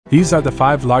These are the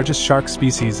 5 largest shark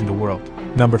species in the world.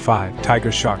 Number 5.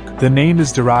 Tiger shark. The name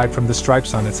is derived from the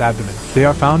stripes on its abdomen. They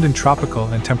are found in tropical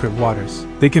and temperate waters.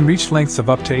 They can reach lengths of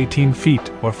up to 18 feet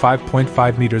or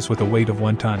 5.5 meters with a weight of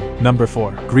 1 ton. Number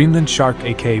 4. Greenland shark,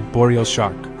 aka Boreal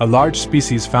shark. A large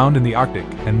species found in the Arctic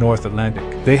and North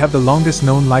Atlantic. They have the longest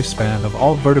known lifespan of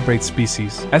all vertebrate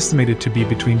species, estimated to be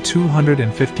between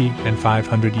 250 and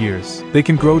 500 years. They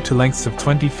can grow to lengths of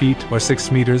 20 feet or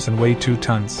 6 meters and weigh 2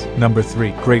 tons. Number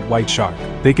 3. Great white shark.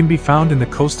 They can be found in the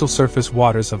coastal surface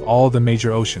waters of all the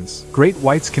major oceans. Great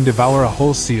whites can devour a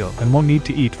whole seal and won't need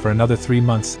to eat for another 3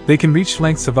 months. They can reach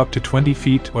lengths of up to 20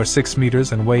 feet or 6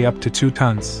 meters and weigh up to 2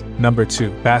 tons. Number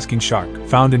 2. Basking shark.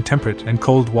 Found in temperate and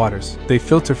cold waters. They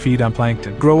filter feed on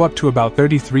plankton, grow up to about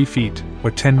 33 feet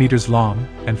or 10 meters long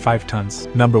and 5 tons.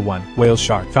 Number 1. Whale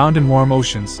shark. Found in warm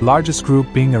oceans, largest group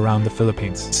being around the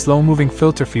Philippines. Slow-moving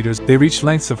filter feeders, they reach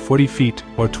lengths of 40 feet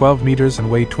or 12 meters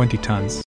and weigh 20 tons.